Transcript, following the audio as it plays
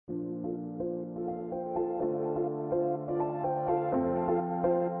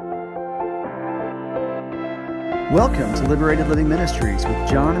Welcome to Liberated Living Ministries with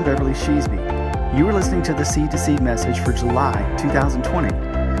John and Beverly Sheasby. You are listening to the Seed to Seed message for July 2020.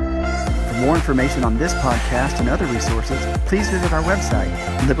 For more information on this podcast and other resources, please visit our website,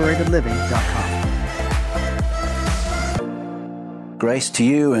 liberatedliving.com. Grace to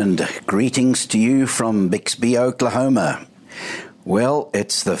you and greetings to you from Bixby, Oklahoma. Well,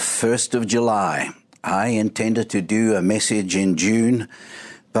 it's the 1st of July. I intended to do a message in June,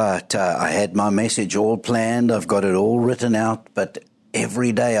 but I had my message all planned. I've got it all written out, but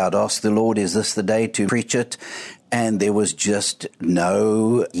every day I'd ask the Lord, is this the day to preach it? And there was just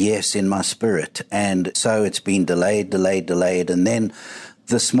no yes in my spirit. And so it's been delayed. And then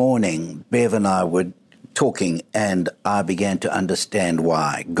this morning, Bev and I were talking, and I began to understand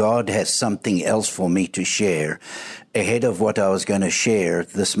why. God has something else for me to share ahead of what I was going to share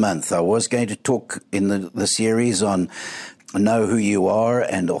this month. I was going to talk in the series on know who you are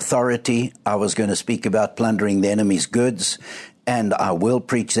and authority. I was going to speak about plundering the enemy's goods, and I will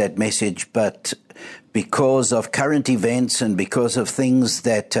preach that message, but because of current events and because of things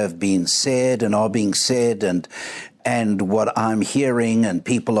that have been said and are being said and what I'm hearing and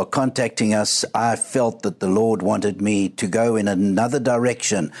people are contacting us, I felt that the Lord wanted me to go in another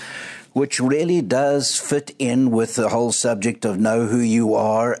direction, which really does fit in with the whole subject of know who you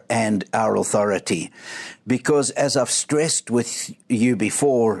are and our authority. Because as I've stressed with you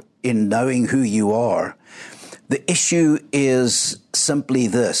before in knowing who you are, the issue is simply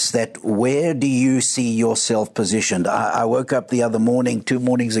this, that where do you see yourself positioned? I woke up the other morning, 2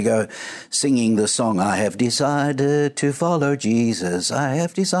 mornings ago, singing the song, I have decided to follow Jesus. I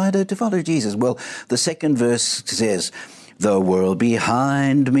have decided to follow Jesus. Well, the second verse says, the world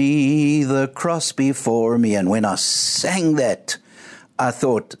behind me, the cross before me. And when I sang that, I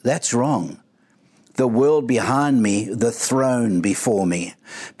thought, that's wrong. The world behind me, the throne before me.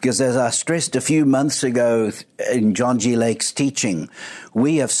 Because as I stressed a few months ago in John G. Lake's teaching,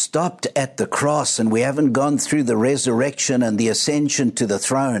 we have stopped at the cross and we haven't gone through the resurrection and the ascension to the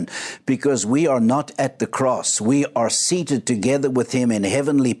throne because we are not at the cross. We are seated together with him in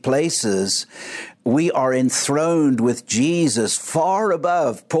heavenly places. We are enthroned with Jesus far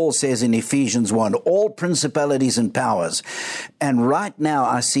above, Paul says in Ephesians 1, all principalities and powers. And right now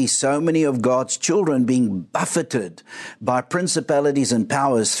I see so many of God's children being buffeted by principalities and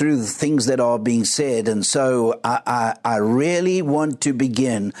powers through the things that are being said. And so I really want to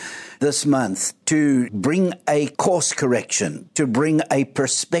begin this month to bring a course correction, to bring a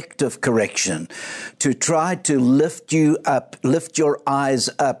perspective correction, to try to lift you up, lift your eyes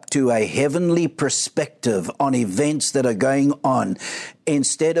up to a heavenly perspective on events that are going on,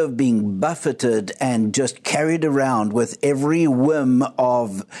 instead of being buffeted and just carried around with every whim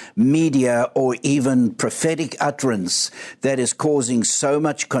of media or even prophetic utterance that is causing so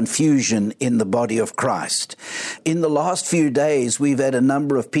much confusion in the body of Christ. In the last few days, we've had a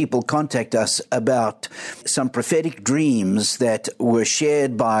number of people contact us about some prophetic dreams that were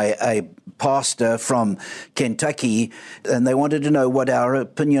shared by a pastor from Kentucky, and they wanted to know what our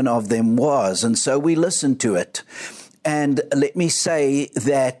opinion of them was. And so we listened to it. And let me say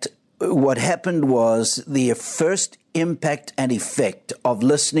that what happened was the first impact and effect of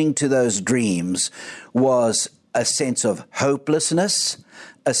listening to those dreams was a sense of hopelessness,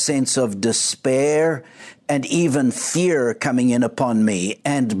 a sense of despair, and even fear coming in upon me.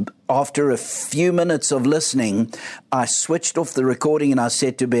 And after a few minutes of listening, I switched off the recording and I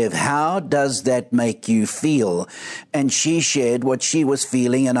said to Bev, how does that make you feel? And she shared what she was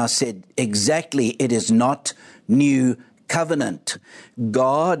feeling, and I said, exactly, it is not new covenant.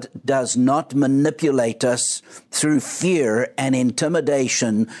 God does not manipulate us through fear and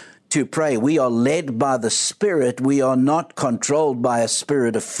intimidation to pray. We are led by the Spirit. We are not controlled by a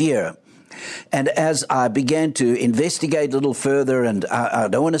spirit of fear. And as I began to investigate a little further, and I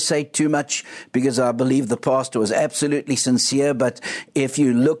don't want to say too much because I believe the pastor was absolutely sincere, but if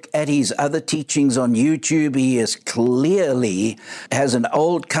you look at his other teachings on YouTube, he is clearly has an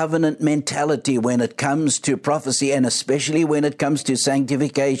old covenant mentality when it comes to prophecy and especially when it comes to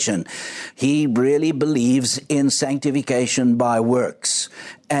sanctification. He really believes in sanctification by works.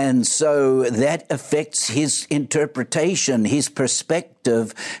 And so that affects his interpretation, his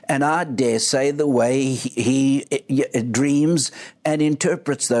perspective, and I dare say the way he dreams and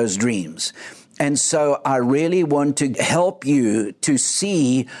interprets those dreams. And so I really want to help you to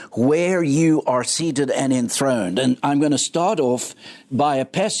see where you are seated and enthroned. And I'm going to start off by a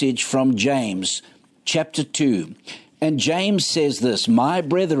passage from James, chapter 2. And James says this, my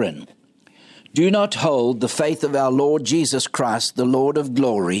brethren, do not hold the faith of our Lord Jesus Christ, the Lord of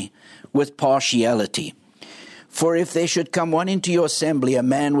glory, with partiality. For if there should come one into your assembly, a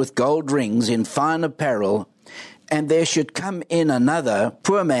man with gold rings in fine apparel, and there should come in another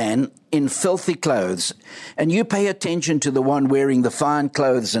poor man in filthy clothes, and you pay attention to the one wearing the fine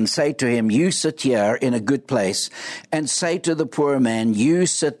clothes and say to him, you sit here in a good place, and say to the poor man, you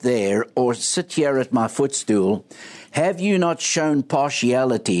sit there, or sit here at my footstool, have you not shown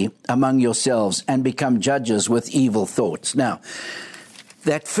partiality among yourselves and become judges with evil thoughts? Now,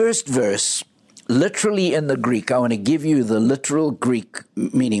 that first verse, literally in the Greek, I want to give you the literal Greek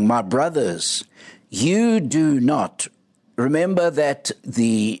meaning. My brothers, you do not. Remember that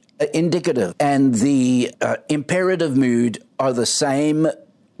the indicative and the imperative mood are the same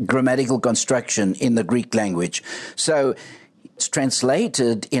grammatical construction in the Greek language. So it's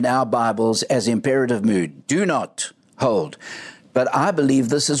translated in our Bibles as imperative mood. Do not hold. But I believe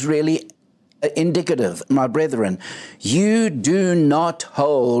this is really indicative. My brethren, you do not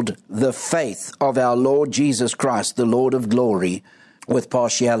hold the faith of our Lord Jesus Christ, the Lord of glory, with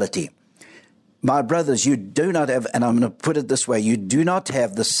partiality. My brothers, you do not have, and I'm going to put it this way, you do not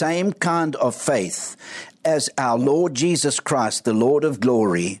have the same kind of faith as our Lord Jesus Christ, the Lord of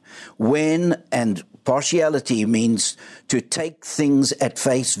glory, and partiality means to take things at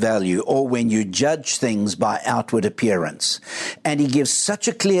face value, or when you judge things by outward appearance. And he gives such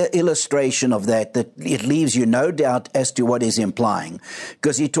a clear illustration of that it leaves you no doubt as to what he's implying.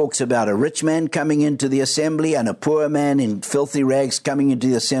 Because he talks about a rich man coming into the assembly and a poor man in filthy rags coming into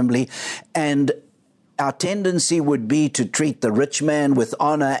the assembly. And our tendency would be to treat the rich man with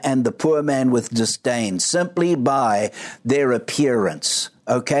honor and the poor man with disdain, simply by their appearance.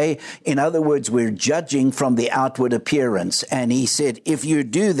 Okay? In other words, we're judging from the outward appearance. And he said, if you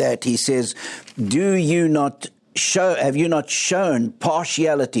do that, he says, have you not shown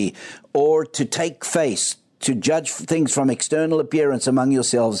partiality, or to take face, to judge things from external appearance among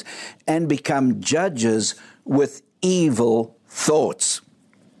yourselves, and become judges with evil thoughts?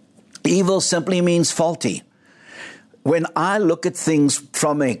 Evil simply means faulty. When I look at things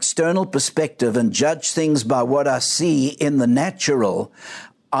from an external perspective and judge things by what I see in the natural,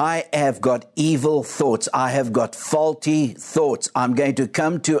 I have got evil thoughts. I have got faulty thoughts. I'm going to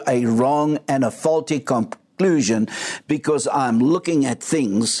come to a wrong and a faulty conclusion because I'm looking at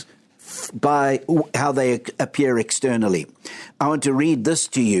things by how they appear externally. I want to read this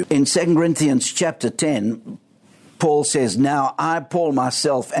to you. In 2 Corinthians chapter 10, Paul says, now I, Paul,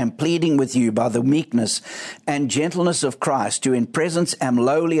 myself, am pleading with you by the meekness and gentleness of Christ, who in presence am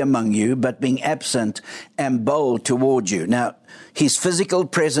lowly among you, but being absent am bold toward you. Now, his physical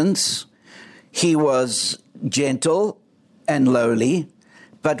presence, he was gentle and lowly,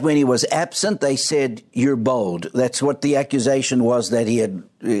 but when he was absent, they said, you're bold. That's what the accusation was that he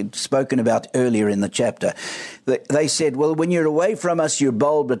had spoken about earlier in the chapter. They said, well, when you're away from us, you're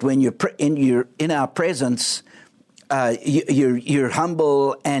bold, but when you're in our presence, you're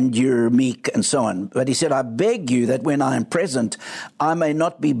humble and you're meek and so on. But he said, I beg you that when I am present, I may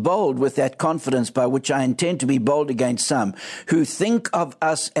not be bold with that confidence by which I intend to be bold against some who think of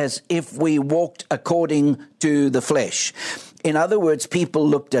us as if we walked according to the flesh. In other words, people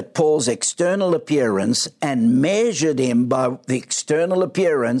looked at Paul's external appearance and measured him by the external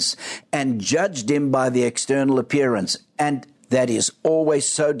appearance and judged him by the external appearance. And that is always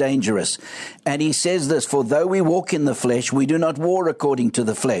so dangerous. And he says this, for though we walk in the flesh, we do not war according to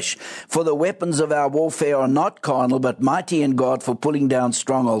the flesh. For the weapons of our warfare are not carnal, but mighty in God for pulling down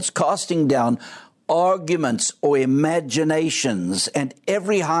strongholds, casting down arguments or imaginations, and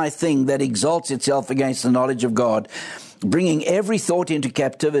every high thing that exalts itself against the knowledge of God, bringing every thought into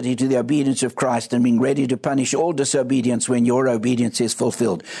captivity to the obedience of Christ, and being ready to punish all disobedience when your obedience is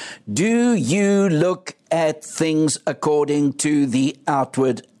fulfilled. Do you look at things according to the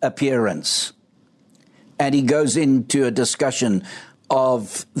outward appearance? And he goes into a discussion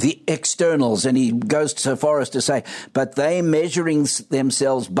of the externals, and he goes so far as to say, but they measuring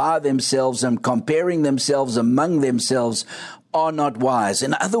themselves by themselves and comparing themselves among themselves are not wise.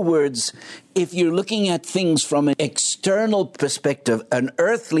 In other words, if you're looking at things from an external perspective, an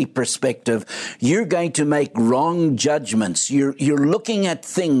earthly perspective, you're going to make wrong judgments. You're looking at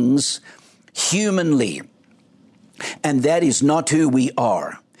things humanly, and that is not who we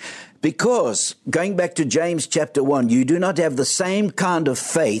are. Because, going back to James chapter 1, you do not have the same kind of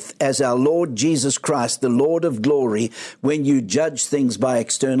faith as our Lord Jesus Christ, the Lord of glory, when you judge things by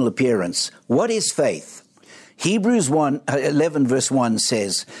external appearance. What is faith? Hebrews 11 verse 1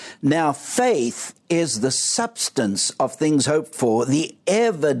 says, now faith is the substance of things hoped for, the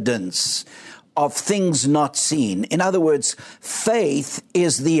evidence of things not seen. In other words, faith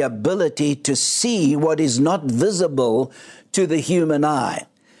is the ability to see what is not visible to the human eye,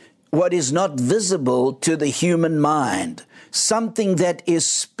 what is not visible to the human mind, something that is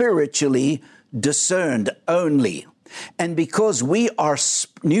spiritually discerned only. And because we are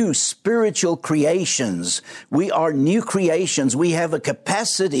new spiritual creations, we are new creations, we have a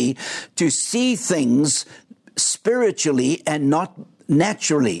capacity to see things spiritually and not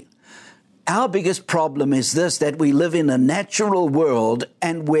naturally. Our biggest problem is this, that we live in a natural world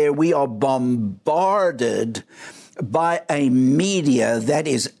and where we are bombarded by a media that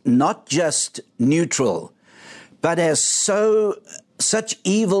is not just neutral, but has such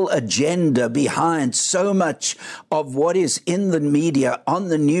evil agenda behind so much of what is in the media, on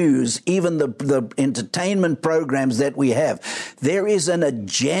the news, even the entertainment programs that we have. There is an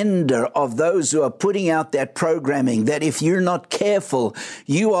agenda of those who are putting out that programming that if you're not careful,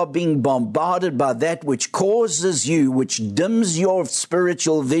 you are being bombarded by that which causes you, which dims your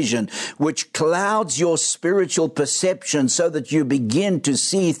spiritual vision, which clouds your spiritual perception so that you begin to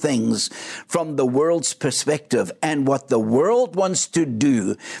see things from the world's perspective. And what the world wants to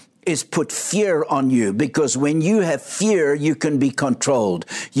do is put fear on you, because when you have fear, you can be controlled.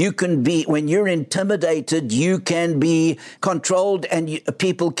 When you're intimidated, you can be controlled, and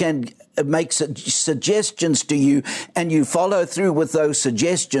people can make suggestions to you, and you follow through with those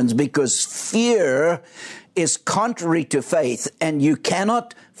suggestions, because fear is contrary to faith, and you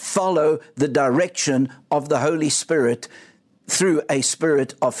cannot follow the direction of the Holy Spirit through a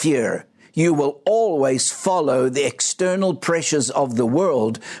spirit of fear. You will always follow the external pressures of the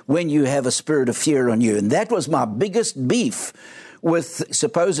world when you have a spirit of fear on you. And that was my biggest beef with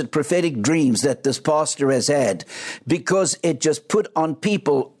supposed prophetic dreams that this pastor has had, because it just put on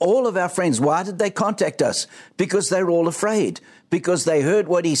people, all of our friends. Why did they contact us? Because they were all afraid, because they heard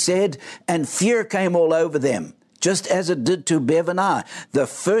what he said and fear came all over them, just as it did to Bev and I. The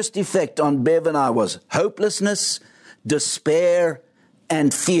first effect on Bev and I was hopelessness, despair,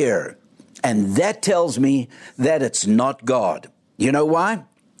 and fear. And that tells me that it's not God. You know why?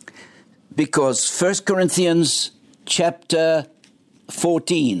 Because 1 Corinthians chapter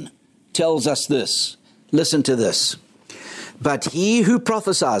 14 tells us this. Listen to this. But he who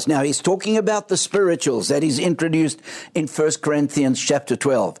prophesies, now he's talking about the spirituals that he's introduced in 1 Corinthians chapter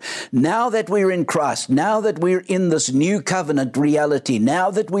 12. Now that we're in Christ, now that we're in this new covenant reality,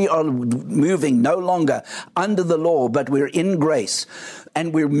 now that we are moving no longer under the law, but we're in grace,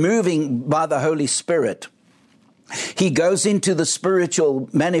 and we're moving by the Holy Spirit, he goes into the spiritual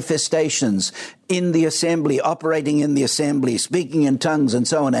manifestations in the assembly, operating in the assembly, speaking in tongues and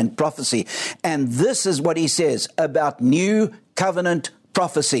so on, and prophecy. And this is what he says about new covenant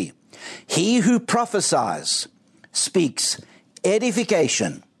prophecy. He who prophesies speaks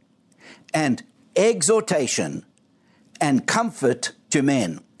edification and exhortation and comfort to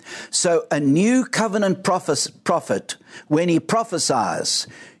men. So a new covenant prophet, when he prophesies,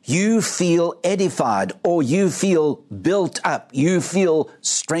 you feel edified, or you feel built up, you feel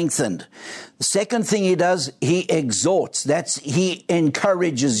strengthened. The second thing he does, he exhorts. He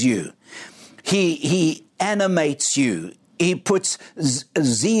encourages you. He animates you. He puts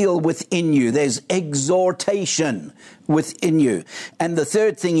zeal within you. There's exhortation within you. And the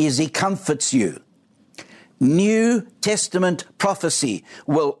third thing is he comforts you. New Testament prophecy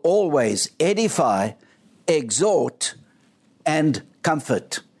will always edify, exhort, and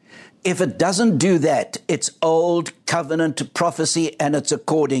comfort. If it doesn't do that, it's old covenant prophecy, and it's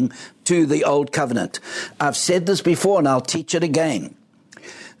according to the old covenant. I've said this before and I'll teach it again.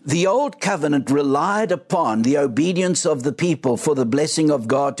 The old covenant relied upon the obedience of the people for the blessing of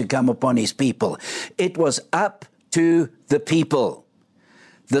God to come upon his people. It was up to the people.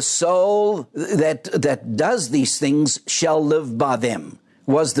 The soul that does these things shall live by them,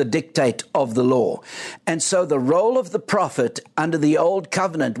 was the dictate of the law. And so the role of the prophet under the old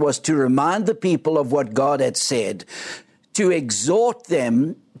covenant was to remind the people of what God had said, to exhort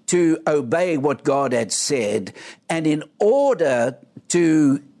them to obey what God had said, and in order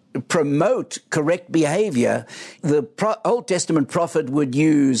to promote correct behavior, the Old Testament prophet would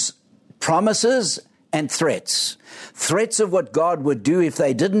use promises and threats. Threats of what God would do if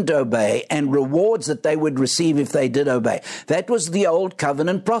they didn't obey, and rewards that they would receive if they did obey. That was the old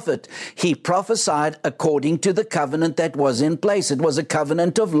covenant prophet. He prophesied according to the covenant that was in place. It was a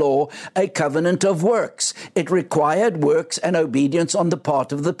covenant of law, a covenant of works. It required works and obedience on the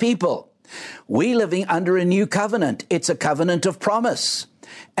part of the people. We're living under a new covenant. It's a covenant of promise.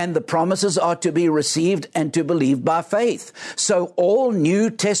 And the promises are to be received and to believe by faith. So all New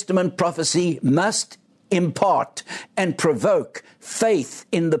Testament prophecy must impart and provoke faith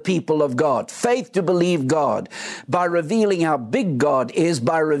in the people of God, faith to believe God by revealing how big God is,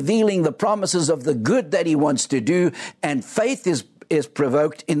 by revealing the promises of the good that he wants to do, and faith is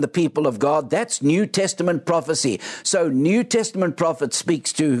provoked in the people of God. That's New Testament prophecy. So New Testament prophet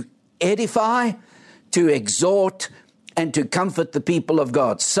speaks to edify, to exhort, and to comfort the people of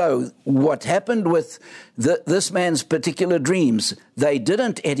God. So what happened with this man's particular dreams, they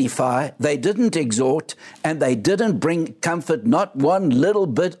didn't edify, they didn't exhort, and they didn't bring comfort, not one little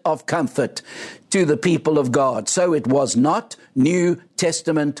bit of comfort to the people of God. So it was not New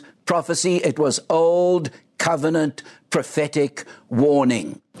Testament prophecy, it was Old Covenant prophetic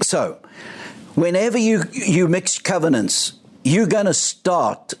warning. So whenever you mix covenants, you're going to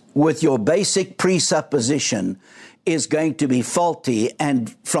start with your basic presupposition is going to be faulty,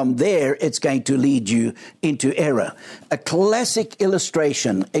 and from there it's going to lead you into error. A classic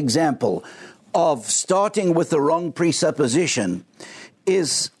example of starting with the wrong presupposition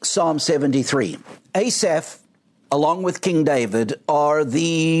is Psalm 73. Asaph, along with King David, are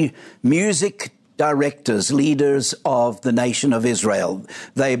the music directors, leaders of the nation of Israel.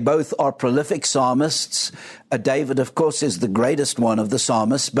 They both are prolific psalmists. David, of course, is the greatest one of the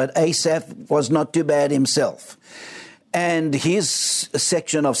psalmists, but Asaph was not too bad himself. And his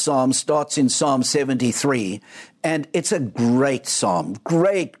section of Psalms starts in Psalm 73, and it's a great psalm,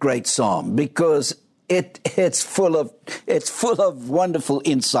 great psalm, because it's full of wonderful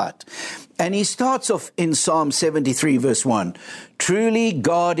insight. And he starts off in Psalm 73, verse 1. Truly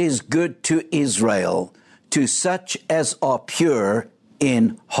God is good to Israel, to such as are pure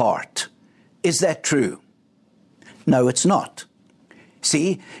in heart. Is that true? No, it's not.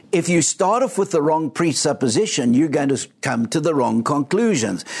 See, if you start off with the wrong presupposition, you're going to come to the wrong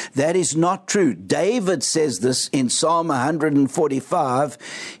conclusions. That is not true. David says this in Psalm 145.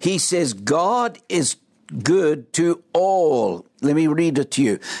 He says, God is good to all. Let me read it to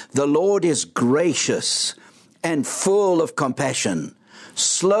you. The Lord is gracious and full of compassion,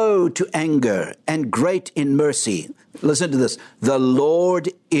 slow to anger and great in mercy. Listen to this. The Lord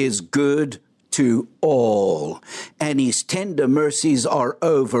is good to all, and his tender mercies are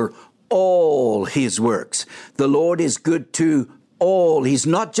over all his works. The Lord is good to all. He's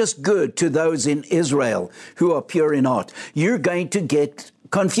not just good to those in Israel who are pure in heart. You're going to get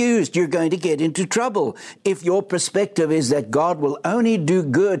confused. You're going to get into trouble if your perspective is that God will only do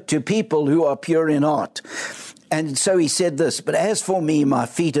good to people who are pure in heart. And so he said this, but as for me, my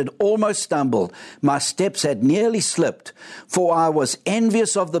feet had almost stumbled. My steps had nearly slipped, for I was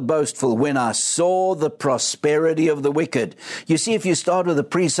envious of the boastful when I saw the prosperity of the wicked. You see, if you start with the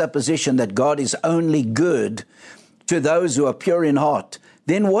presupposition that God is only good to those who are pure in heart,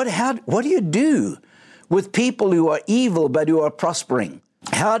 then what do you do with people who are evil but who are prospering?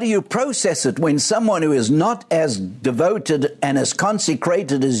 How do you process it when someone who is not as devoted and as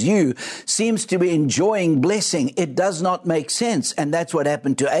consecrated as you seems to be enjoying blessing? It does not make sense. And that's what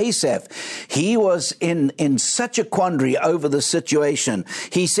happened to Asaph. He was in such a quandary over the situation.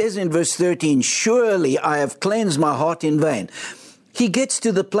 He says in verse 13, surely I have cleansed my heart in vain. He gets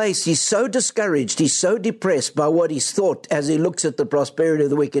to the place, he's so discouraged, he's so depressed by what he's thought as he looks at the prosperity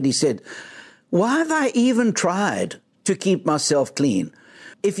of the wicked. He said, why have I even tried to keep myself clean?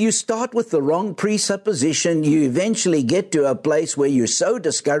 If you start with the wrong presupposition, you eventually get to a place where you're so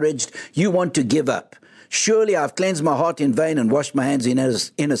discouraged, you want to give up. Surely I've cleansed my heart in vain and washed my hands in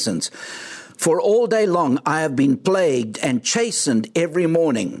innocence. For all day long I have been plagued and chastened every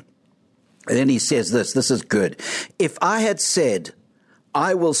morning. And then he says this is good. If I had said,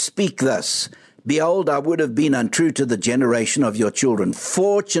 I will speak thus, behold, I would have been untrue to the generation of your children.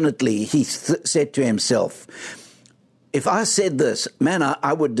 Fortunately, he said to himself, if I said this, man,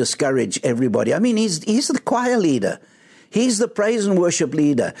 I would discourage everybody. I mean, he's the choir leader. He's the praise and worship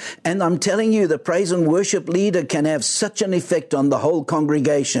leader. And I'm telling you, the praise and worship leader can have such an effect on the whole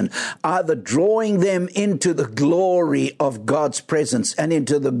congregation, either drawing them into the glory of God's presence and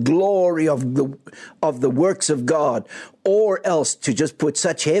into the glory of the works of God, or else to just put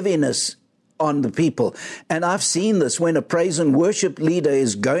such heaviness on the people. And I've seen this when a praise and worship leader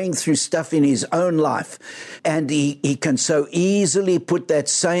is going through stuff in his own life, and he can so easily put that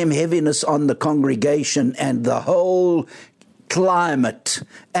same heaviness on the congregation, and the whole climate,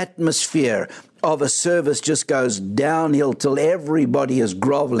 atmosphere of a service just goes downhill till everybody is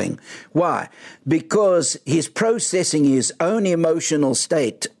groveling. Why? Because he's processing his own emotional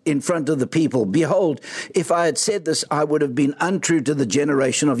state in front of the people. Behold, if I had said this, I would have been untrue to the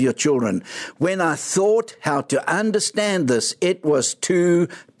generation of your children. When I thought how to understand this, it was too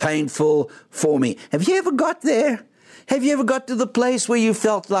painful for me. Have you ever got there? Have you ever got to the place where you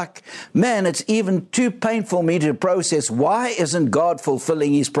felt like, man, it's even too painful for me to process? Why isn't God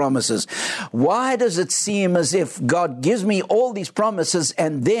fulfilling his promises? Why does it seem as if God gives me all these promises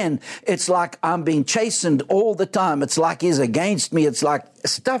and then it's like I'm being chastened all the time? It's like he's against me. It's like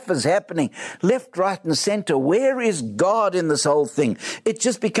stuff is happening left, right, and center. Where is God in this whole thing? It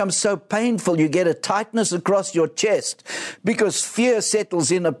just becomes so painful. You get a tightness across your chest because fear settles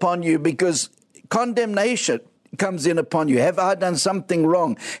in upon you, because condemnation comes in upon you. Have I done something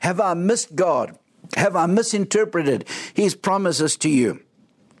wrong? Have I missed God? Have I misinterpreted his promises to you?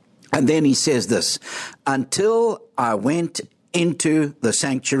 And then he says this, until I went into the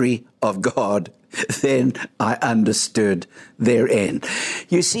sanctuary of God, then I understood their end.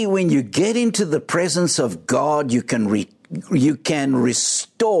 You see, when you get into the presence of God, you can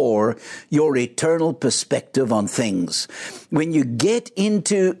restore your eternal perspective on things. When you get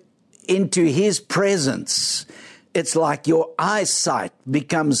into his presence, it's like your eyesight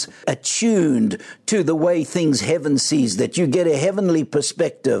becomes attuned to the way things heaven sees, that you get a heavenly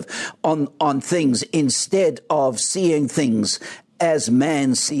perspective on things instead of seeing things as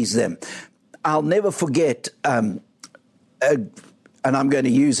man sees them. I'll never forget, and I'm going to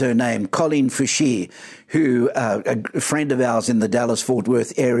use her name, Colleen Fouché, who, a friend of ours in the Dallas-Fort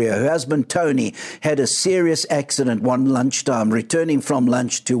Worth area. Her husband, Tony, had a serious accident one lunchtime, returning from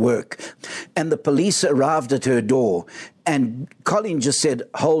lunch to work. And the police arrived at her door. And Colleen just said,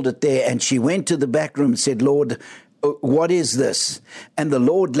 hold it there. And she went to the back room and said, Lord, what is this? And the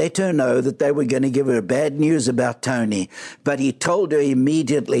Lord let her know that they were going to give her bad news about Tony. But he told her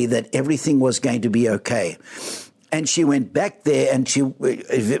immediately that everything was going to be okay. And she went back there and she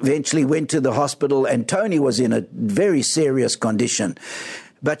eventually went to the hospital, and Tony was in a very serious condition.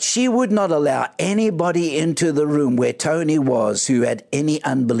 But she would not allow anybody into the room where Tony was who had any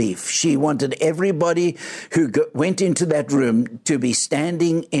unbelief. She wanted everybody who went into that room to be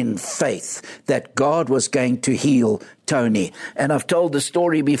standing in faith that God was going to heal Tony. And I've told the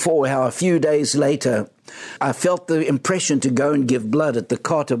story before how a few days later, I felt the impression to go and give blood at the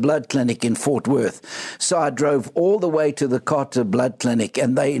Carter Blood Clinic in Fort Worth. So I drove all the way to the Carter Blood Clinic,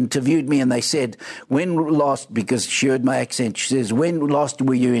 and they interviewed me and they said, when last, because she heard my accent, she says, when last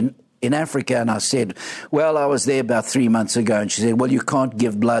were you in Africa? And I said, well, I was there about 3 months ago. And she said, well, you can't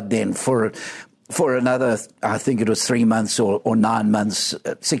give blood then for another, I think it was 3 months or 9 months,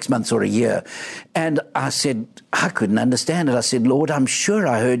 6 months or a year. And I said, I couldn't understand it. I said, Lord, I'm sure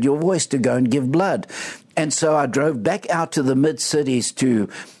I heard your voice to go and give blood. And so I drove back out to the mid-cities to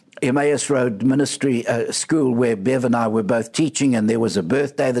Emmaus Road Ministry School, where Bev and I were both teaching, and there was a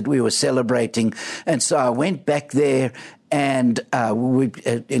birthday that we were celebrating. And so I went back there, and we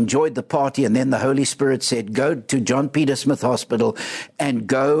enjoyed the party, and then the Holy Spirit said, go to John Peter Smith Hospital and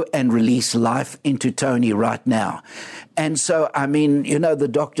go and release life into Tony right now. And so, I mean, you know, the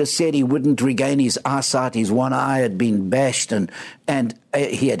doctor said he wouldn't regain his eyesight. His one eye had been bashed, and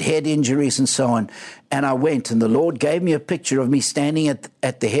he had head injuries and so on. And I went, and the Lord gave me a picture of me standing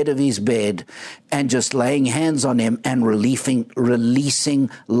at the head of his bed and just laying hands on him and releasing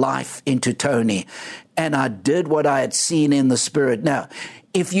life into Tony. And I did what I had seen in the Spirit. Now,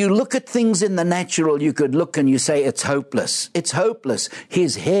 if you look at things in the natural, you could look and you say, it's hopeless. It's hopeless.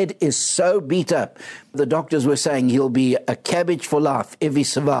 His head is so beat up. The doctors were saying he'll be a cabbage for life if he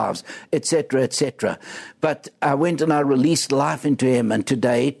survives, etc., etc. But I went and I released life into him, and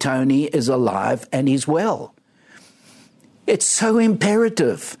today Tony is alive and he's well. It's so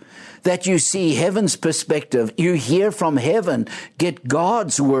imperative that you see heaven's perspective. You hear from heaven, get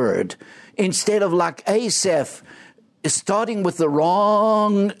God's word, instead of like Asaph, starting with the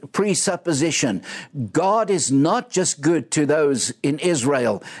wrong presupposition. God is not just good to those in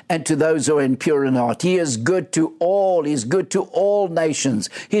Israel and to those who are impure in heart. He is good to all. He's good to all nations.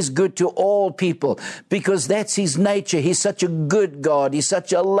 He's good to all people, because that's his nature. He's such a good God. He's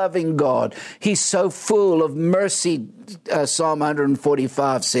such a loving God. He's so full of mercy. Psalm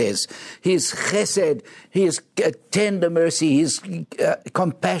 145 says, his chesed, his tender mercy, his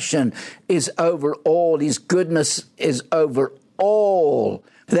compassion is over all. His goodness is over all.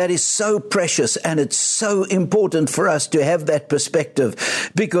 That is so precious, and it's so important for us to have that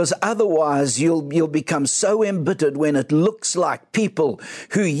perspective, because otherwise you'll become so embittered when it looks like people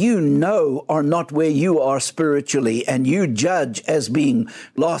who you know are not where you are spiritually, and you judge as being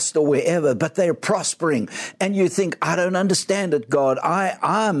lost or wherever, but they're prospering, and you think, I don't understand it, God.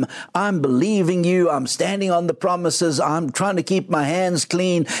 I'm believing you. I'm standing on the promises. I'm trying to keep my hands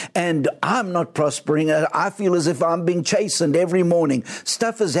clean, and I'm not prospering. I feel as if I'm being chastened every morning.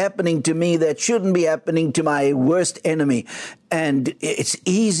 Stuff stuff is happening to me that shouldn't be happening to my worst enemy. And it's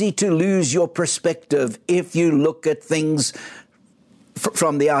easy to lose your perspective if you look at things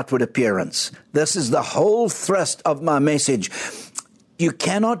from the outward appearance. This is the whole thrust of my message. You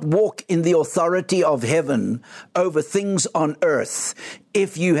cannot walk in the authority of heaven over things on earth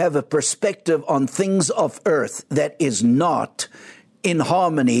if you have a perspective on things of earth that is not in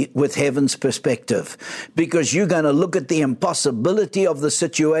harmony with heaven's perspective, because you're going to look at the impossibility of the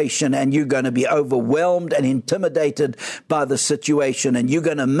situation and you're going to be overwhelmed and intimidated by the situation, and you're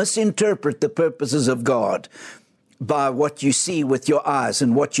going to misinterpret the purposes of God by what you see with your eyes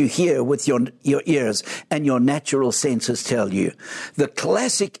and what you hear with your ears and your natural senses tell you. The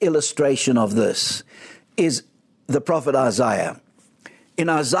classic illustration of this is the prophet Isaiah. In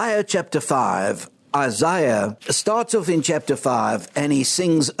Isaiah chapter 5, Isaiah starts off in chapter 5 and he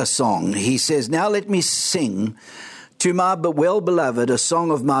sings a song. He says, "Now let me sing to my well-beloved a song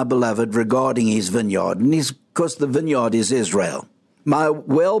of my beloved regarding his vineyard." And because the vineyard is Israel. "My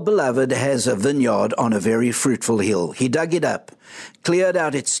well-beloved has a vineyard on a very fruitful hill. He dug it up, cleared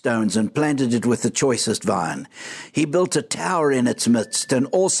out its stones, and planted it with the choicest vine. He built a tower in its midst, and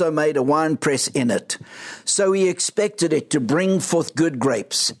also made a winepress in it. So he expected it to bring forth good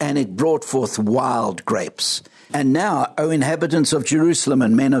grapes, and it brought forth wild grapes. And now, O inhabitants of Jerusalem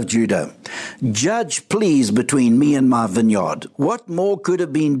and men of Judah, judge, please, between me and my vineyard. What more could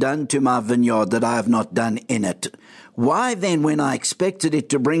have been done to my vineyard that I have not done in it? Why then, when I expected it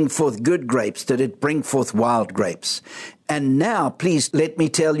to bring forth good grapes, did it bring forth wild grapes? And now, please, let me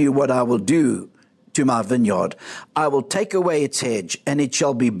tell you what I will do to my vineyard. I will take away its hedge, and it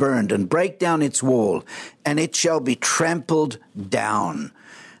shall be burned, and break down its wall, and it shall be trampled down.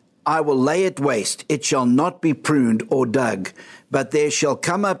 I will lay it waste. It shall not be pruned or dug, but there shall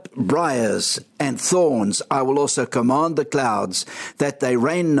come up briars and thorns. I will also command the clouds that they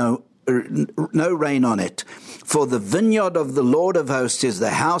rain no rain on it. For the vineyard of the Lord of hosts is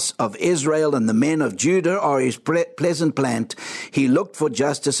the house of Israel, and the men of Judah are his pleasant plant. He looked for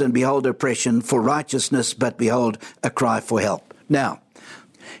justice, and behold oppression, for righteousness, but behold a cry for help." Now,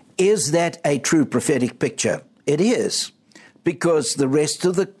 is that a true prophetic picture? It is, because the rest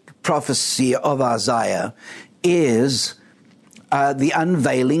of the prophecy of Isaiah is the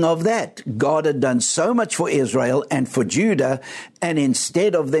unveiling of that. God had done so much for Israel and for Judah, and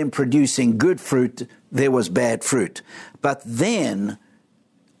instead of them producing good fruit, there was bad fruit. But then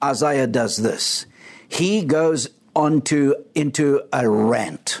Isaiah does this. He goes into a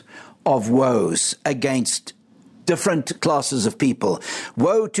rant of woes against different classes of people.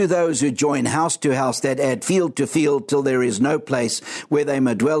 Woe to those who join house to house, that add field to field, till there is no place where they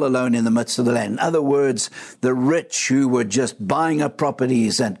may dwell alone in the midst of the land. In other words, the rich who were just buying up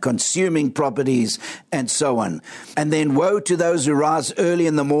properties and consuming properties and so on. And then woe to those who rise early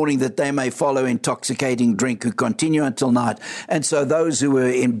in the morning, that they may follow intoxicating drink, who continue until night. And so those who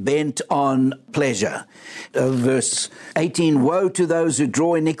were bent on pleasure. Verse 18, woe to those who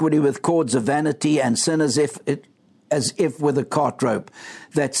draw iniquity with cords of vanity, and sin as if with a cart rope,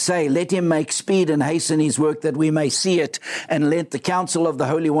 that say, let him make speed and hasten his work, that we may see it, and let the counsel of the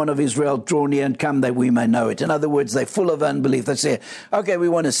Holy One of Israel draw near and come, that we may know it. In other words, they're full of unbelief. They say, okay, we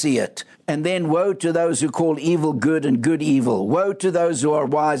want to see it. And then woe to those who call evil good and good evil. Woe to those who are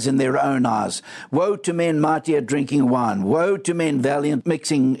wise in their own eyes. Woe to men mighty at drinking wine. Woe to men valiant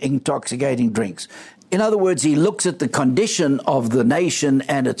mixing intoxicating drinks. In other words, he looks at the condition of the nation,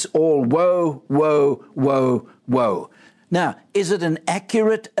 and it's all woe, woe, woe, woe. Now, is it an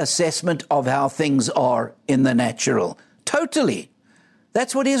accurate assessment of how things are in the natural? Totally.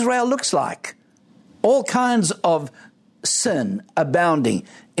 That's what Israel looks like. All kinds of sin abounding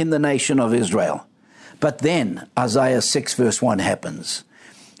in the nation of Israel. But then Isaiah 6 verse 1 happens.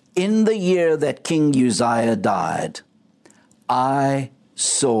 In the year that King Uzziah died, I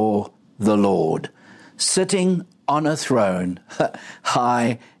saw the Lord sitting on a throne,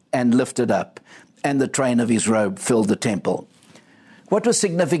 high and lifted up, and the train of his robe filled the temple. What was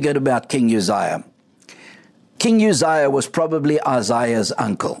significant about King Uzziah? King Uzziah was probably Isaiah's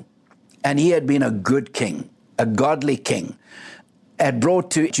uncle, and he had been a good king, a godly king, had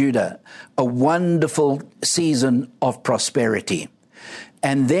brought to Judah a wonderful season of prosperity.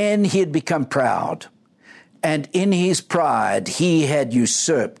 And then he had become proud, and in his pride he had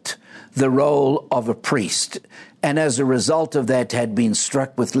usurped the role of a priest, and as a result of that had been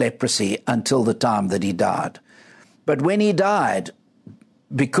struck with leprosy until the time that he died. But when he died,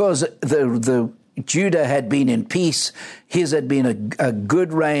 because the Judah had been in peace. His had been a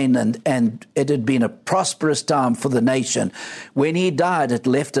good reign, and it had been a prosperous time for the nation. When he died, it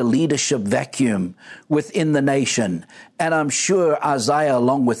left a leadership vacuum within the nation. And I'm sure Isaiah,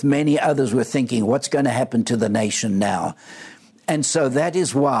 along with many others, were thinking, what's going to happen to the nation now? And so that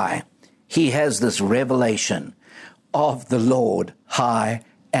is why he has this revelation of the Lord high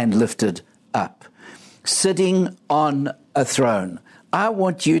and lifted up, sitting on a throne. I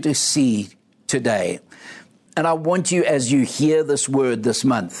want you to see today, and I want you, as you hear this word this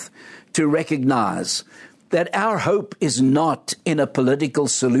month, to recognize that our hope is not in a political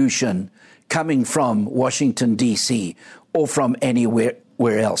solution coming from Washington, D.C., or from anywhere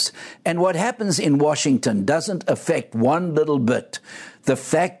else. And what happens in Washington doesn't affect one little bit the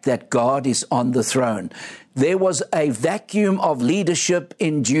fact that God is on the throne. There was a vacuum of leadership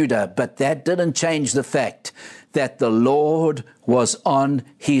in Judah, but that didn't change the fact that the Lord was on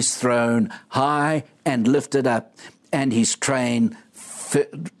his throne, high and lifted up, and his train,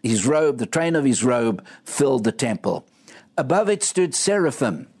 his robe, the train of his robe filled the temple. Above it stood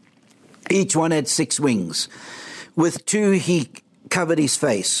seraphim. Each one had 6 wings. With 2 he covered his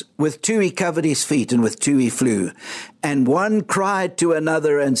face, with 2 he covered his feet, and with 2 he flew. And one cried to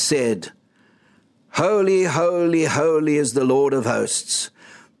another and said, Holy, holy, holy is the Lord of hosts.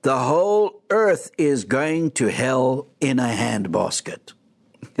 The whole earth is going to hell in a handbasket.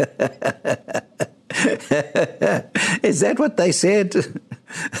 Is that what they said?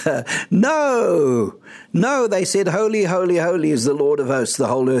 No, they said, Holy, holy, holy is the Lord of hosts. The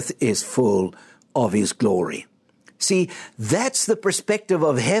whole earth is full of his glory. See, that's the perspective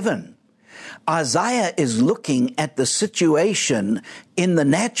of heaven. Isaiah is looking at the situation in the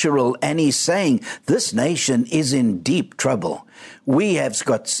natural, and he's saying, this nation is in deep trouble. We have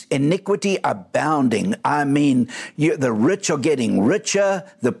got iniquity abounding. I mean, the rich are getting richer,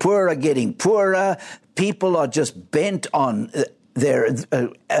 the poor are getting poorer. People are just bent on they're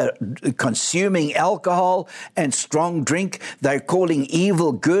consuming alcohol and strong drink. They're calling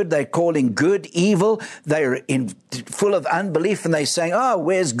evil good. They're calling good evil. They're full of unbelief, and they're saying, oh,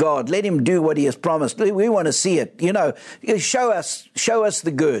 where's God? Let him do what he has promised. We want to see it. Show us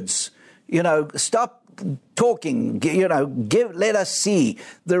the goods. Stop talking, let us see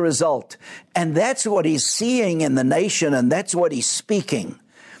the result. And that's what he's seeing in the nation, and that's what he's speaking.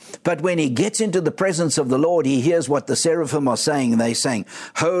 But when he gets into the presence of the Lord, he hears what the seraphim are saying. They're saying,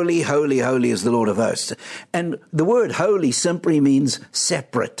 Holy, holy, holy is the Lord of hosts. And the word holy simply means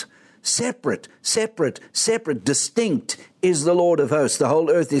separate. Separate, separate, separate, distinct is the Lord of hosts. The whole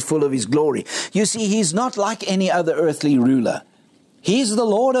earth is full of his glory. You see, he's not like any other earthly ruler. He's the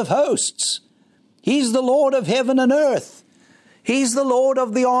Lord of hosts. He's the Lord of heaven and earth. He's the Lord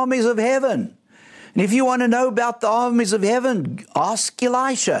of the armies of heaven. And if you want to know about the armies of heaven, ask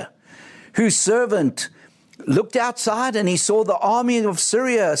Elisha, whose servant looked outside and he saw the army of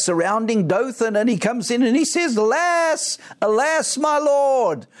Syria surrounding Dothan, and he comes in and he says, Alas, alas, my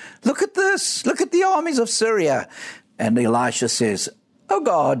Lord, look at this, look at the armies of Syria. And Elisha says, Oh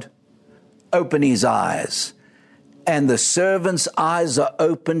God, open his eyes. And the servant's eyes are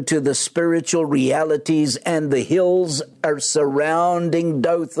open to the spiritual realities, and the hills are surrounding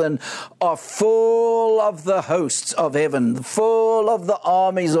Dothan are full of the hosts of heaven, full of the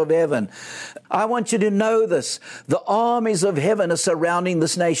armies of heaven. I want you to know this. The armies of heaven are surrounding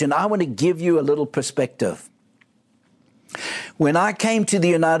this nation. I want to give you a little perspective. When I came to the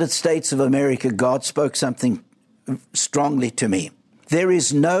United States of America, God spoke something strongly to me. There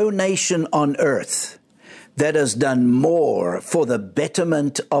is no nation on earth that has done more for the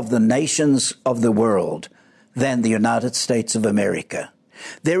betterment of the nations of the world than the United States of America.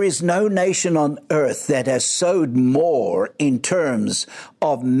 There is no nation on earth that has sowed more in terms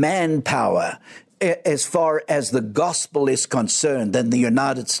of manpower as far as the gospel is concerned than the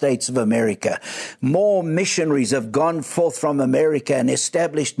United States of America. More missionaries have gone forth from America and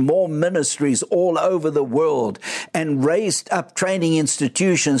established more ministries all over the world and raised up training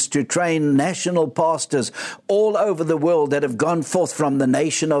institutions to train national pastors all over the world that have gone forth from the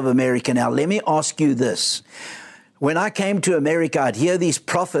nation of America. Now, let me ask you this. When I came to America, I'd hear these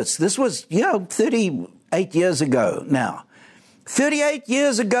prophets. This was, 38 years ago now. 38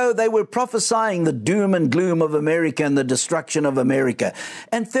 years ago, they were prophesying the doom and gloom of America and the destruction of America.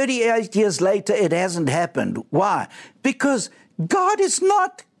 And 38 years later, it hasn't happened. Why? Because God is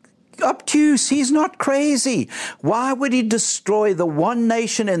not obtuse. He's not crazy. Why would he destroy the one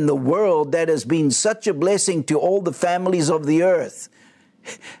nation in the world that has been such a blessing to all the families of the earth?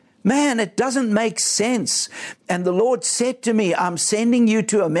 Man, it doesn't make sense. And the Lord said to me, I'm sending you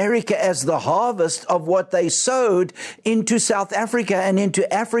to America as the harvest of what they sowed into South Africa and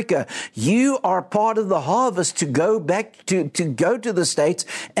into Africa. You are part of the harvest to go back to go to the States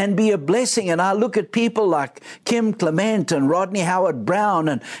and be a blessing. And I look at people like Kim Clement and Rodney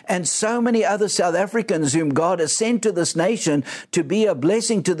Howard-Browne and so many other South Africans whom God has sent to this nation to be a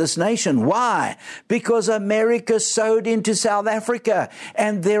blessing to this nation. Why? Because America sowed into South Africa,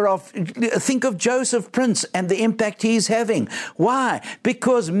 and think of Joseph Prince and the impact he's having. Why?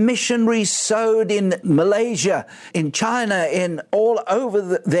 Because missionaries sowed in Malaysia, in China, in all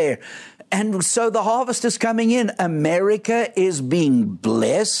over there. And so the harvest is coming in. America is being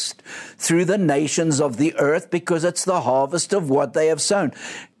blessed through the nations of the earth because it's the harvest of what they have sown.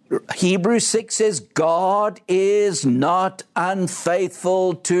 Hebrews 6 says, God is not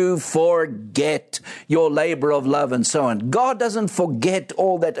unfaithful to forget your labor of love and so on. God doesn't forget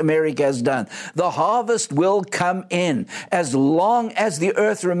all that America has done. The harvest will come in. As long as the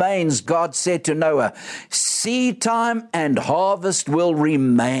earth remains, God said to Noah, seed time and harvest will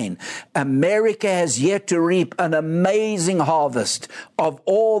remain. America has yet to reap an amazing harvest of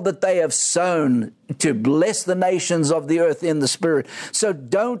all that they have sown to bless the nations of the earth in the spirit. So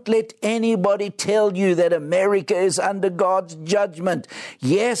don't let anybody tell you that America is under God's judgment.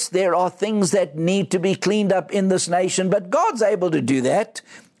 Yes, there are things that need to be cleaned up in this nation, but God's able to do that.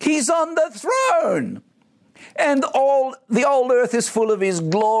 He's on the throne. And the whole earth is full of His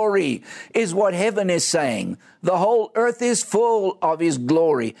glory, is what heaven is saying. The whole earth is full of His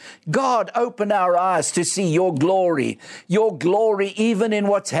glory. God, open our eyes to see your glory even in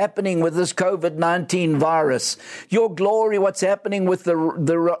what's happening with this COVID-19 virus. Your glory, what's happening with the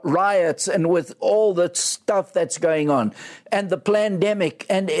riots and with all the stuff that's going on, and the pandemic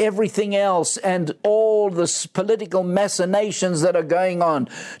and everything else, and all the political machinations that are going on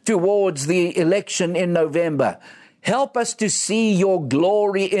towards the election in November. Help us to see your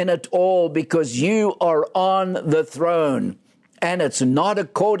glory in it all, because you are on the throne. And it's not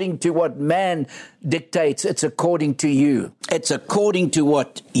according to what man dictates. It's according to you. It's according to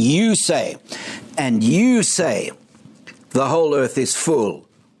what you say. And you say, the whole earth is full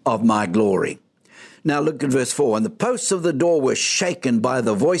of my glory. Now look at verse 4. And the posts of the door were shaken by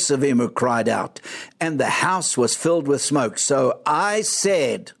the voice of him who cried out, and the house was filled with smoke. So I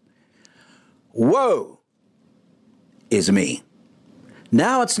said, woe is me.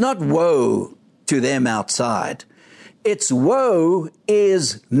 Now it's not woe to them outside. It's woe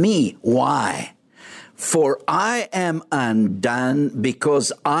is me. Why? For I am undone,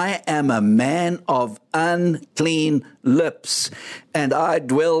 because I am a man of unclean lips, and I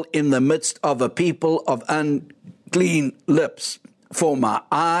dwell in the midst of a people of unclean lips. For my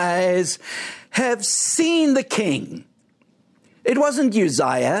eyes have seen the King. It wasn't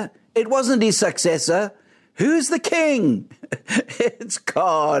Uzziah. It wasn't his successor. Who's the King? It's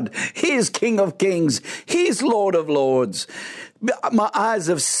God. He's King of Kings. He's Lord of Lords. My eyes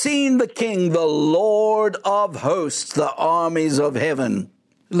have seen the King, the Lord of hosts, the armies of heaven.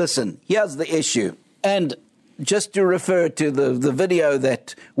 Listen, here's the issue. And just to refer to the video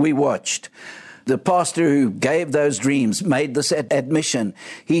that we watched, the pastor who gave those dreams made this admission.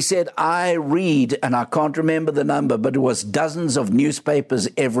 He said, I read, and I can't remember the number, but it was dozens of newspapers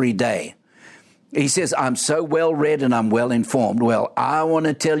every day. He says, I'm so well read and I'm well informed. Well, I want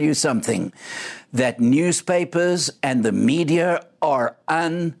to tell you something, that newspapers and the media are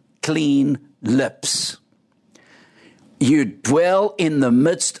unclean lips. You dwell in the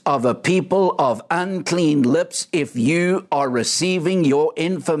midst of a people of unclean lips if you are receiving your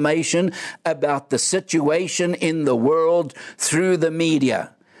information about the situation in the world through the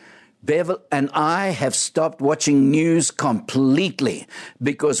media. Bevel and I have stopped watching news completely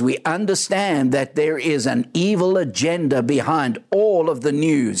because we understand that there is an evil agenda behind all of the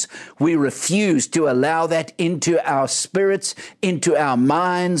news. We refuse to allow that into our spirits, into our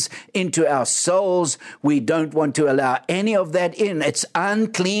minds, into our souls. We don't want to allow any of that in. It's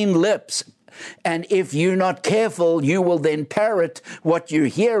unclean lips. And if you're not careful, you will then parrot what you're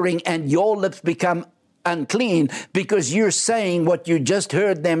hearing, and your lips become unclean because you're saying what you just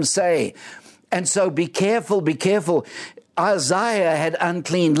heard them say. And so be careful, be careful. Isaiah had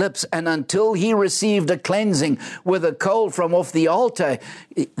unclean lips, and until he received a cleansing with a coal from off the altar,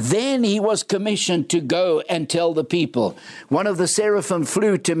 then he was commissioned to go and tell the people. One of the seraphim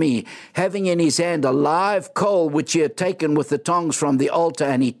flew to me, having in his hand a live coal which he had taken with the tongs from the altar,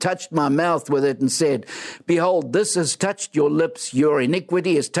 and he touched my mouth with it and said, Behold, this has touched your lips, your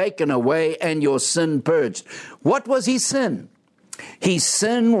iniquity is taken away, and your sin purged. What was his sin? His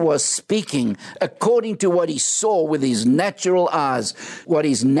sin was speaking according to what he saw with his natural eyes, what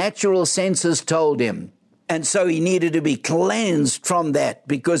his natural senses told him. And so he needed to be cleansed from that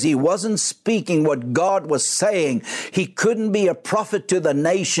because he wasn't speaking what God was saying. He couldn't be a prophet to the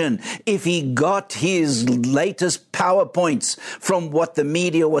nation if he got his latest PowerPoints from what the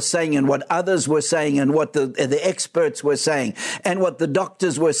media was saying and what others were saying and what the experts were saying and what the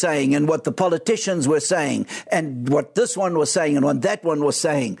doctors were saying and what the politicians were saying and what this one was saying and what that one was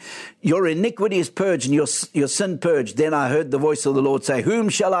saying. Your iniquity is purged and your sin purged. Then I heard the voice of the Lord say, whom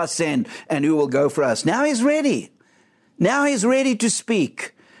shall I send and who will go for us? Now he's ready. Now he's ready to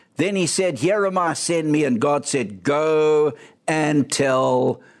speak. Then he said, here am I, send me. And God said, go and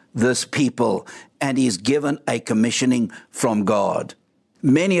tell this people. And he's given a commissioning from God.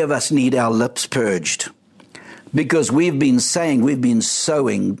 Many of us need our lips purged because we've been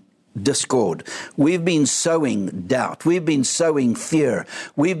sowing discord. We've been sowing doubt. We've been sowing fear.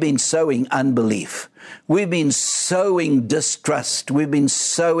 We've been sowing unbelief. We've been sowing distrust. We've been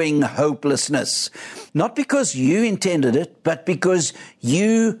sowing hopelessness. Not because you intended it, but because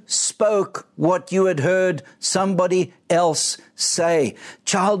you spoke what you had heard somebody else say.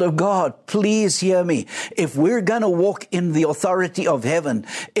 Child of God, please hear me. If we're going to walk in the authority of heaven,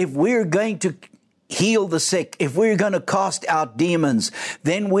 if we're going to heal the sick, if we're going to cast out demons,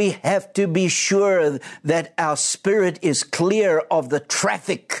 then we have to be sure that our spirit is clear of the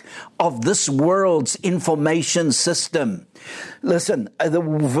traffic of this world's information system. Listen, the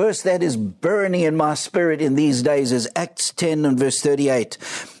verse that is burning in my spirit in these days is Acts 10 and verse 38.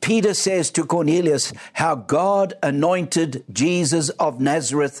 Peter says to Cornelius how God anointed Jesus of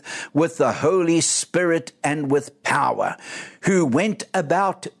Nazareth with the Holy Spirit and with power, who went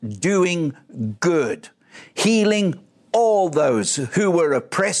about doing good, healing all those who were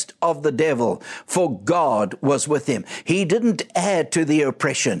oppressed of the devil, for God was with him. He didn't add to the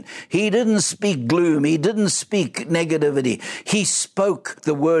oppression. He didn't speak gloom. He didn't speak negativity. He spoke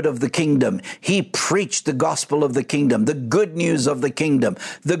the word of the kingdom. He preached the gospel of the kingdom, the good news of the kingdom,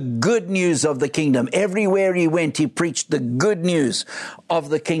 the good news of the kingdom. Everywhere he went, he preached the good news of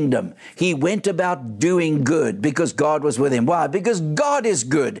the kingdom. He went about doing good because God was with him. Why? Because God is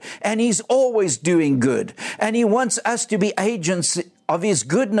good and he's always doing good. And he wants us to be agents of his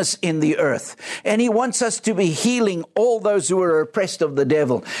goodness in the earth. And he wants us to be healing all those who are oppressed of the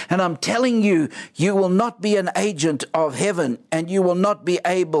devil. And I'm telling you, you will not be an agent of heaven and you will not be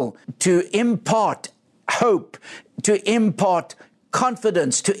able to impart hope, to impart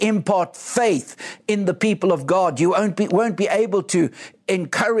confidence, to impart faith in the people of God. You won't be able to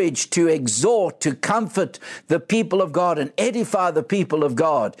encourage, to exhort, to comfort the people of God and edify the people of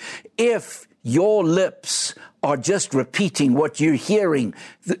God if your lips are just repeating what you're hearing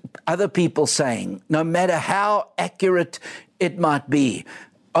other people saying, no matter how accurate it might be.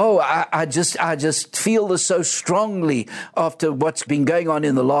 Oh, I just feel this so strongly after what's been going on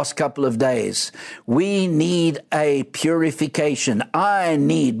in the last couple of days. We need a purification.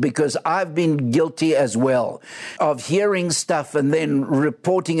 Because I've been guilty as well of hearing stuff and then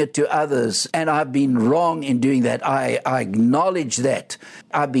reporting it to others. And I've been wrong in doing that. I acknowledge that.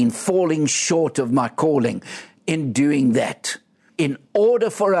 I've been falling short of my calling in doing that. In order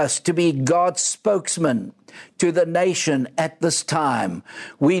for us to be God's spokesman to the nation at this time,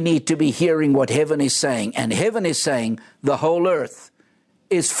 we need to be hearing what heaven is saying. And heaven is saying the whole earth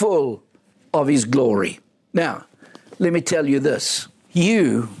is full of his glory. Now, let me tell you this.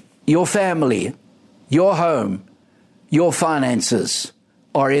 You, your family, your home, your finances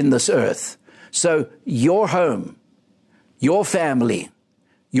are in this earth. So your home, your family,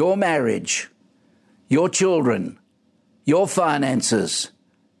 your marriage, your children, your finances,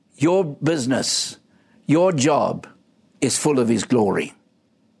 your business, your job is full of his glory.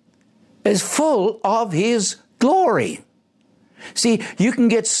 Is full of his glory. See, you can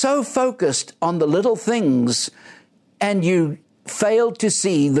get so focused on the little things and you fail to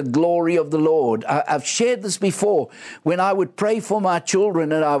see the glory of the Lord. I've shared this before. When I would pray for my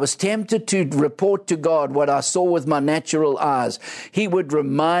children and I was tempted to report to God what I saw with my natural eyes, he would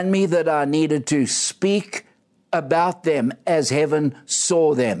remind me that I needed to speak about them as heaven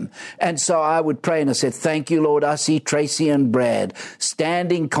saw them. And so I would pray and I said, thank you, Lord. I see Tracy and Brad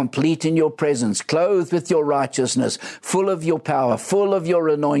standing complete in your presence, clothed with your righteousness, full of your power, full of your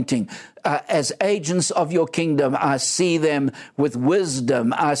anointing, as agents of your kingdom. I see them with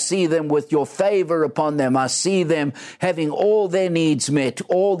wisdom. I see them with your favor upon them. I see them having all their needs met.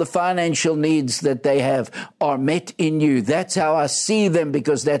 All the financial needs that they have are met in you. That's how I see them,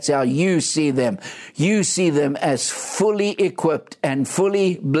 because that's how you see them. You see them as fully equipped and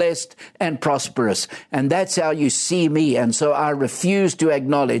fully blessed and prosperous. And that's how you see me. And so I refuse to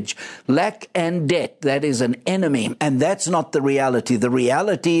acknowledge lack and debt. That is an enemy. And that's not the reality. The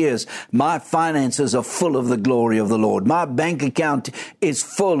reality is my finances are full of the glory of the Lord. My bank account is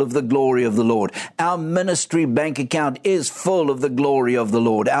full of the glory of the Lord. Our ministry bank account is full of the glory of the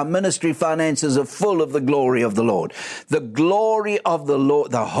Lord. Our ministry finances are full of the glory of the Lord. The glory of the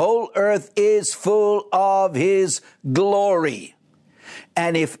Lord, the whole earth is full of His glory.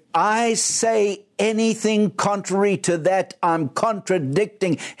 And if I say anything contrary to that, I'm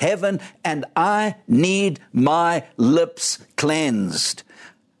contradicting heaven, and I need my lips cleansed.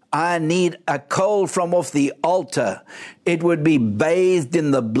 I need a coal from off the altar. It would be bathed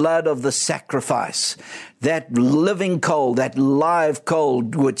in the blood of the sacrifice. That living coal, that live coal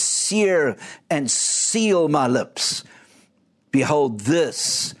would sear and seal my lips. Behold,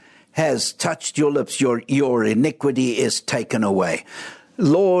 this has touched your lips. Your iniquity is taken away.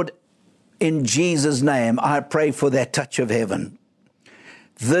 Lord, in Jesus' name, I pray for that touch of heaven.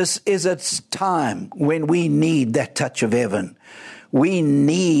 This is a time when we need that touch of heaven. We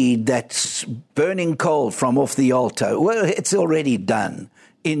need that burning coal from off the altar. Well, it's already done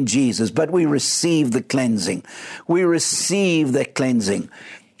in Jesus, but we receive the cleansing. We receive that cleansing.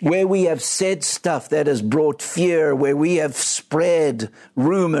 Where we have said stuff that has brought fear, where we have spread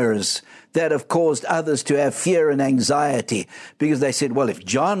rumors that have caused others to have fear and anxiety, because they said, well, if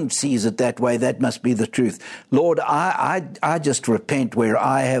John sees it that way, that must be the truth. Lord, I just repent where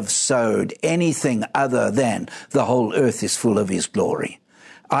I have sowed anything other than the whole earth is full of His glory.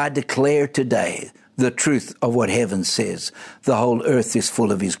 I declare today the truth of what heaven says. The whole earth is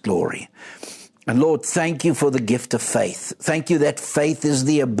full of His glory. And Lord, thank you for the gift of faith. Thank you that faith is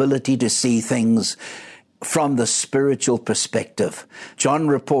the ability to see things from the spiritual perspective. John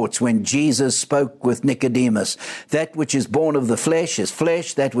reports when Jesus spoke with Nicodemus, that which is born of the flesh is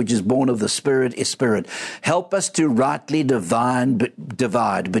flesh, that which is born of the Spirit is spirit. Help us to rightly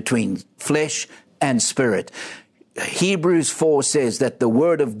divide between flesh and spirit. Hebrews 4 says that the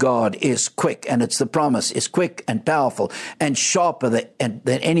word of God is quick, and it's the promise, is quick and powerful and sharper than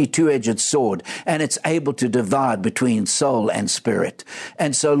any two-edged sword, and it's able to divide between soul and spirit.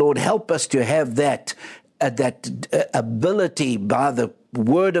 And so, Lord, help us to have that ability by the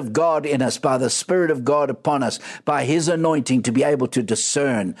word of God in us, by the Spirit of God upon us, by His anointing to be able to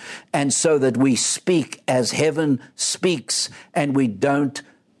discern, and so that we speak as heaven speaks and we don't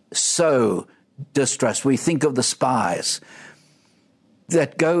sow distrust. We think of the spies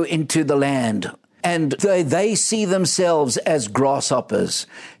that go into the land, and they see themselves as grasshoppers.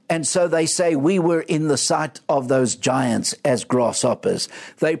 And so they say, we were in the sight of those giants as grasshoppers.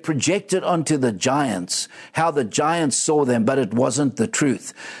 They projected onto the giants how the giants saw them, but it wasn't the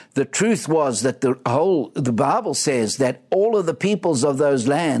truth. The truth was that the Bible says that all of the peoples of those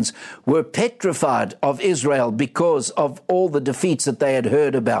lands were petrified of Israel because of all the defeats that they had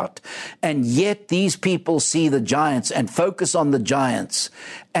heard about. And yet these people see the giants and focus on the giants,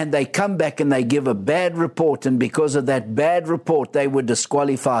 and they come back and they give a bad report. And because of that bad report, they were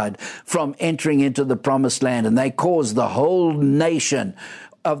disqualified from entering into the promised land. And they caused the whole nation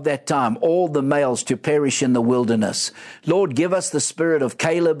of that time, all the males, to perish in the wilderness. Lord, give us the spirit of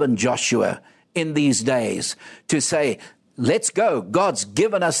Caleb and Joshua in these days to say, let's go. God's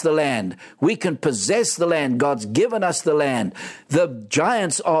given us the land. We can possess the land. God's given us the land. The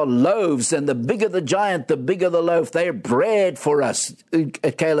giants are loaves, and the bigger the giant, the bigger the loaf. They're bread for us,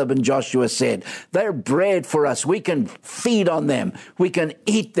 Caleb and Joshua said. They're bread for us. We can feed on them. We can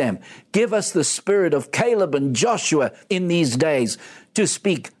eat them. Give us the spirit of Caleb and Joshua in these days to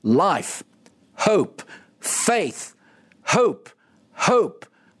speak life, hope, faith, hope, hope,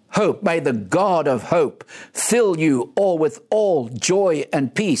 hope. May the God of hope fill you all with all joy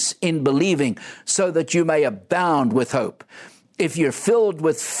and peace in believing, so that you may abound with hope. If you're filled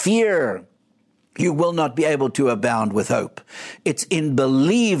with fear, you will not be able to abound with hope. It's in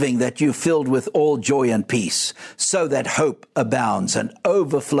believing that you're filled with all joy and peace, so that hope abounds and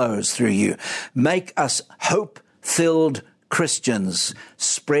overflows through you. Make us hope-filled Christians,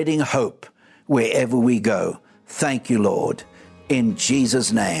 spreading hope wherever we go. Thank you, Lord. In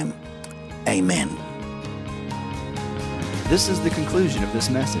Jesus' name, amen. This is the conclusion of this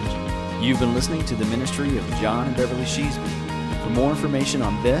message. You've been listening to the ministry of John and Beverly Sheasby. For more information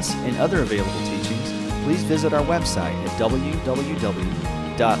on this and other available teachings, please visit our website at www.ctcmedia.com.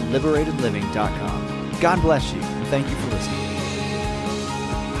 www.liberatedliving.com. God bless you, and thank you for listening.